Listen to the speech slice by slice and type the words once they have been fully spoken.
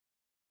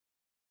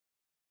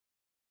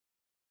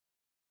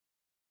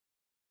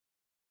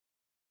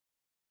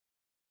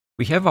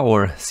We have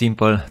our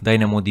simple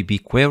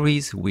DynamoDB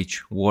queries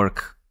which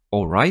work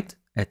alright,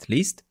 at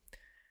least.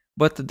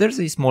 But there's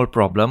a small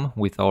problem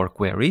with our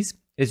queries.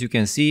 As you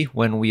can see,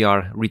 when we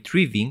are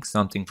retrieving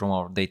something from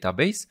our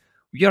database,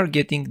 we are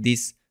getting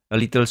this a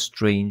little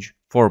strange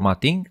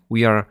formatting.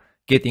 We are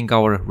getting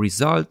our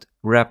result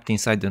wrapped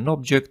inside an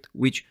object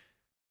which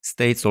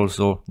states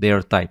also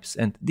their types,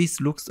 and this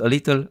looks a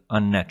little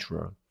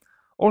unnatural.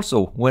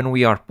 Also, when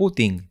we are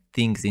putting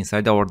things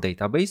inside our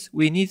database,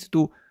 we need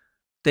to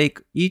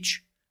take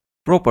each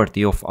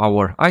property of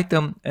our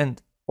item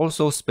and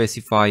also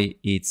specify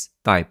its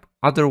type.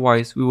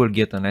 Otherwise, we will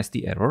get a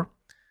nasty error.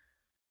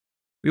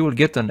 We will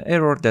get an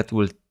error that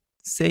will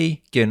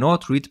say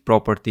cannot read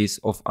properties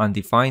of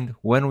undefined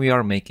when we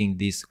are making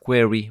this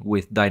query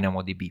with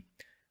DynamoDB.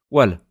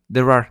 Well,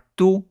 there are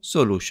two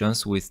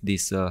solutions with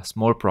this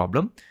small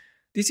problem.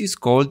 This is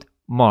called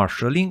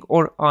marshalling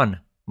or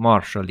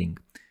unmarshalling.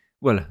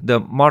 Well, the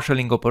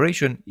marshalling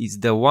operation is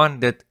the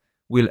one that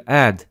will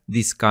add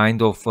this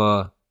kind of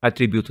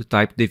attribute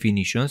type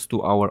definitions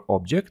to our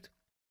object,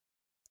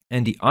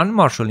 and the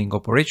unmarshalling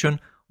operation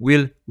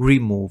will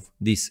remove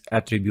these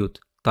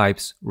attribute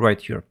types right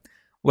here.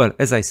 Well,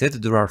 as I said,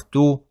 there are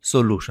two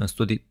solutions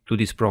to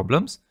these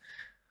problems.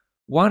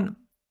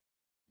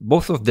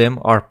 Both of them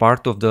are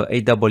part of the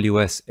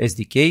AWS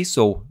SDK,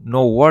 so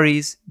no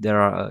worries,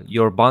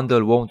 your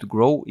bundle won't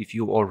grow if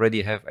you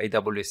already have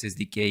AWS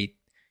SDK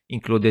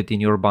included in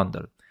your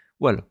bundle.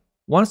 Well,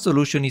 one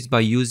solution is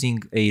by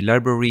using a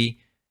library,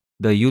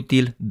 the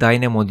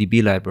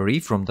util-dynamodb library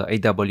from the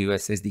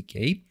AWS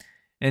SDK,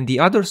 and the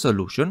other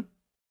solution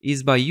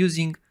is by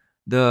using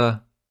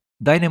the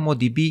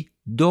DynamoDB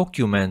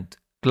document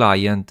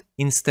client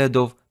instead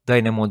of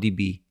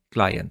DynamoDB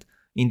client.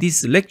 In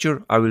this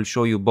lecture, I will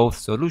show you both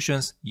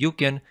solutions. You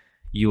can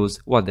use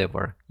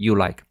whatever you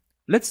like.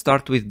 Let's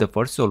start with the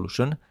first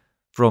solution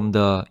from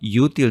the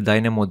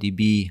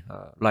util-dynamodb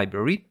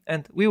library,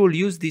 and we will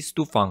use these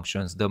two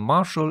functions, the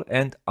marshal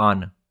and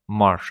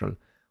unmarshal.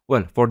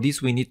 Well, for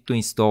this we need to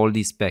install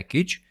this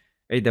package,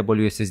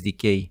 AWS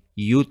SDK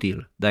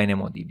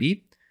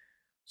util-dynamodb.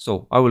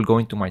 So I will go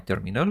into my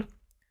terminal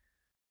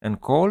and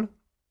call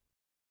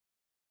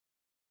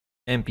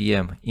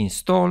npm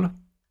install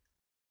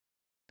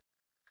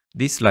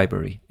this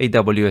library,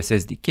 AWS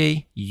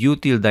SDK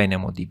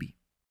util-dynamodb.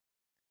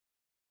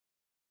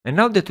 And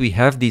now that we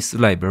have this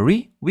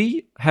library,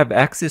 we have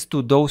access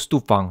to those two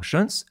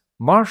functions,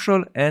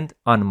 marshal and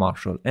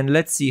unmarshal. And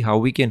let's see how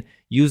we can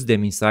use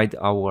them inside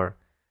our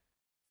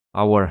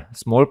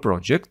small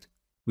project.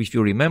 If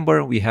you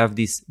remember, we have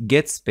these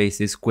get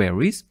spaces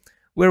queries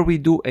where we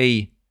do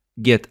a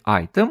get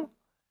item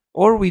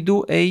or we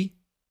do a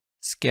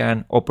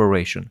scan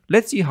operation.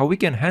 Let's see how we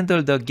can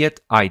handle the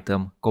get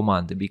item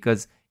command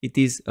because it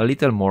is a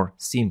little more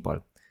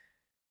simple.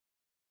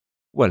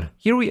 Well,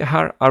 here we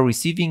are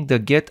receiving the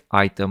get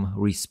item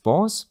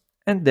response,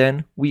 and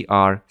then we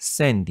are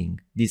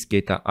sending this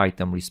get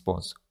item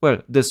response.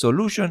 Well, the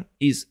solution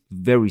is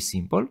very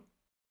simple.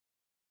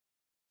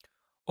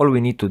 All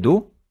we need to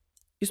do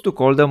is to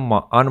call the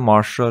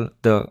unmarshal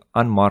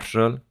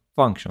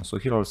function. So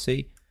here I'll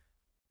say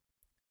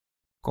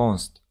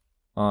const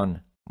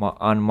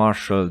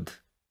unmarshaled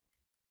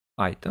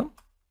item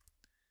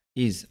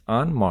is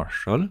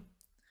unmarshal.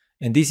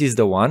 And this is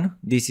the one,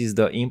 this is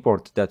the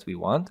import that we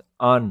want,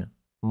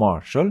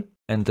 unmarshal.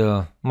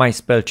 And my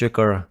spell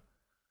checker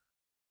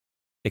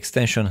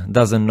extension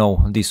doesn't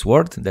know this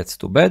word, that's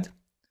too bad.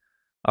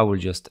 I will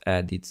just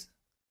add it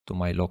to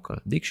my local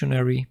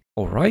dictionary.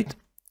 All right,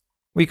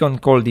 we can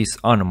call this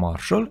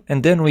unmarshal,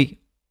 and then we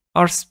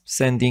are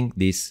sending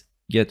this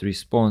get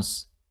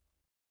response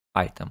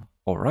item.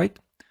 All right,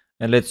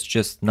 and let's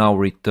just now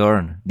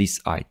return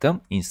this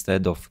item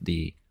instead of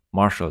the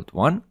marshaled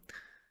one.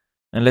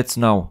 And let's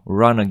now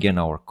run again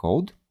our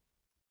code.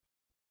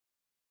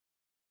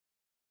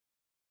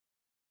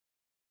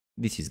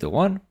 This is the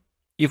one.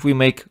 If we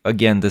make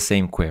again the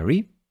same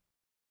query,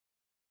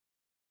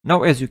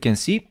 now as you can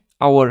see,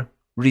 our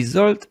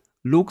result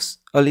looks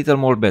a little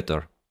more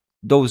better.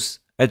 Those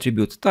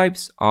attribute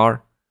types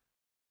are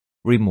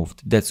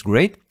removed. That's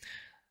great.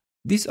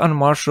 This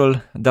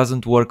unmarshal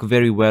doesn't work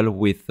very well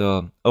with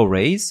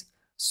arrays,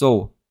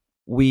 so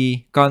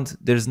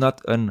there's not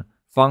an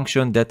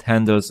function that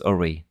handles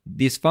array.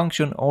 This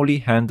function only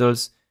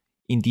handles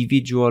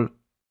individual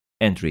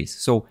entries.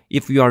 So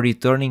if we are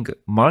returning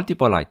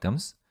multiple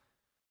items,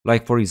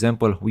 like for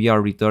example, we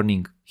are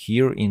returning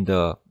here in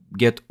the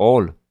get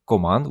all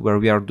command where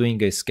we are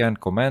doing a scan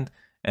command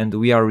and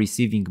we are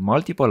receiving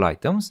multiple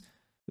items,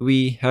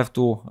 we have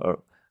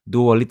to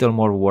do a little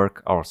more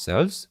work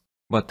ourselves.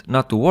 But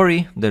not to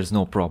worry, there's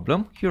no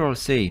problem. Here I'll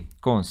say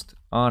const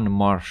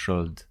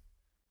unmarshaled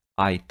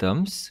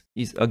items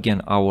is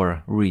again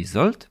our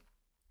result.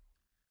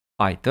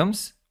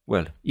 Items,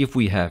 well, if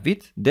we have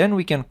it, then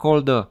we can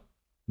call the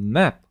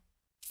map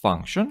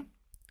function,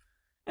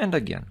 and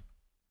again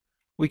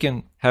we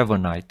can have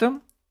an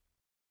item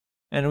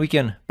and we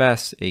can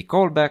pass a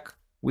callback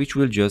which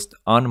will just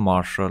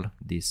unmarshal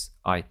this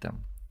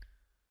item.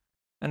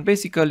 And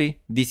basically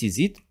this is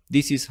it.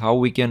 this is how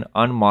we can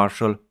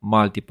unmarshal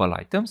multiple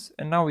items,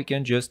 and now we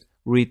can just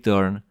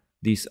return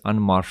these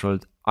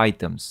unmarshaled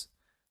items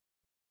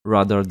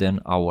rather than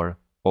our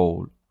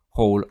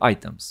whole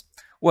items.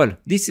 Well,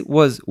 this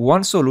was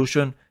one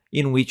solution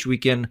in which we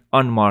can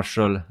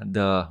unmarshal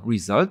the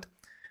result.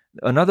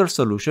 Another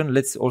solution,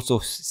 let's also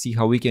see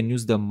how we can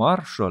use the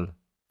marshal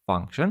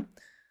function,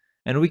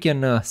 and we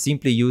can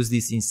simply use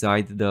this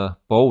inside the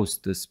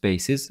post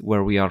spaces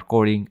where we are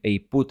calling a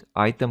put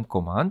item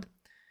command.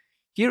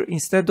 Here,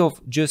 instead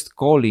of just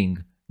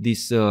calling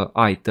this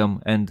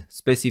item and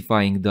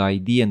specifying the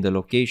ID and the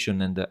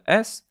location and the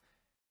S,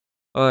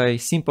 a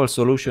simple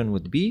solution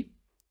would be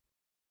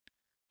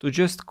to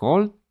just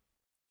call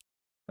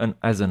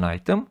as an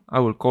item. I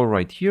will call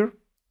right here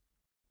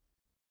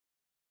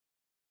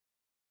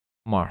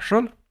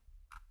marshal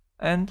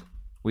and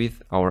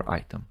with our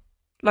item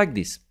like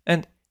this,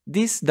 and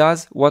this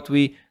does what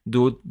we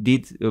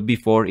did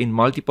before in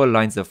multiple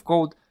lines of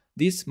code.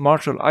 This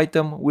marshal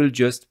item will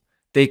just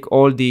take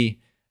all the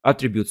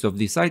attributes of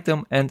this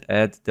item and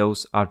add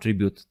those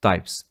attribute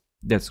types.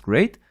 That's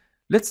great.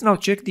 Let's now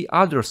check the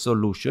other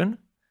solution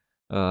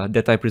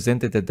that I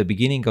presented at the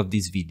beginning of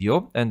this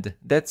video, and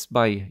that's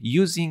by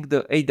using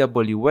the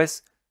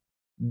AWS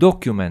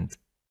document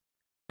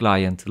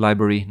client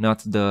library,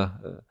 not the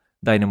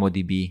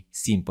DynamoDB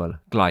simple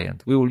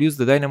client. We will use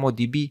the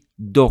DynamoDB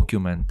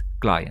document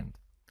client.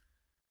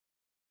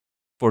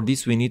 For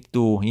this, we need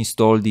to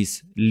install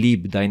this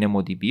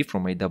lib-dynamodb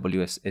from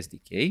AWS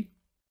SDK.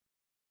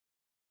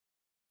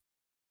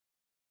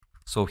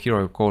 So here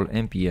I'll call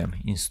npm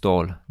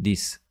install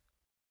this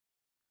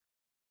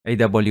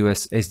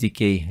AWS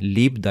SDK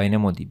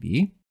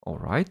lib-dynamodb. All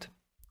right,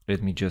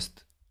 let me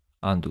just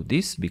undo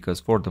this because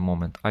for the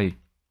moment I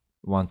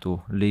want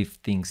to leave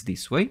things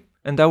this way,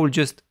 and I will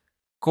just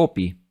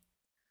copy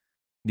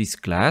this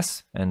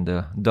class and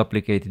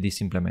duplicate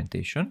this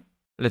implementation.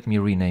 Let me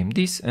rename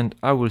this, and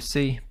I will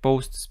say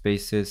post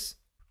spaces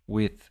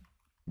with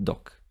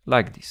doc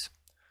like this.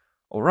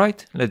 All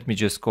right, let me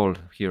just call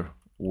here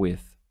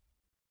with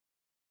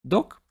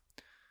doc,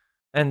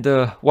 and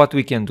what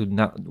we can do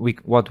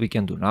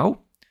now,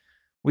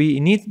 we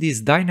need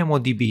this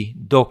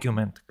DynamoDB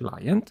document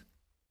client,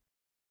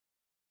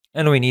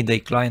 and we need a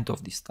client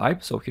of this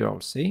type. So here I'll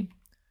say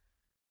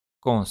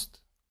const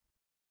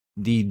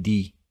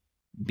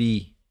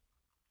ddb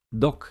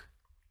doc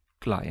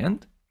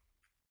client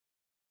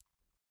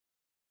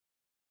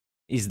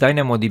is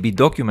DynamoDB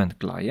document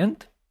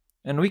client,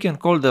 and we can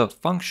call the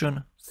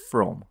function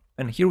from,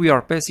 and here we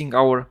are passing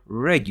our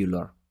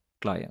regular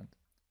client,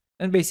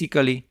 and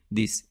basically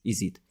this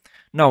is it.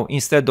 Now,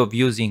 instead of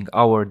using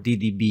our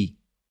ddb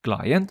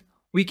client,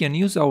 we can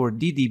use our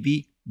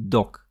ddb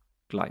doc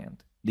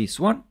client, this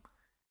one,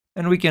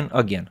 and we can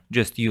again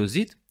just use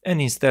it,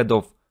 and instead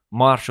of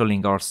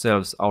marshalling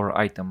ourselves our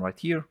item right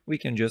here, we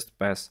can just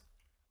pass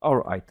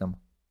our item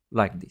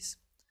like this.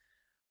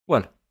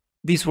 Well,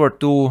 these were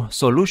two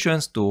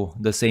solutions to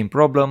the same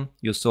problem.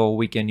 You saw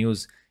we can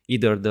use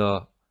either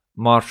the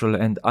marshal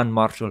and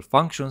unmarshal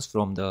functions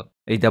from the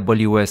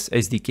AWS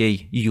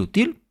SDK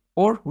util,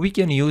 or we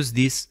can use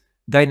this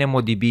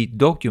DynamoDB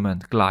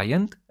document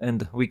client,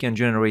 and we can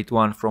generate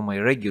one from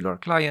a regular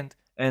client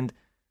and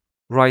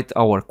write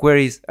our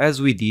queries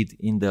as we did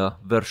in the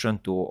version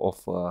 2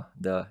 of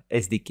the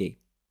SDK.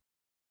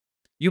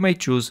 You may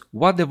choose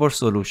whatever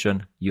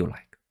solution you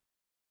like.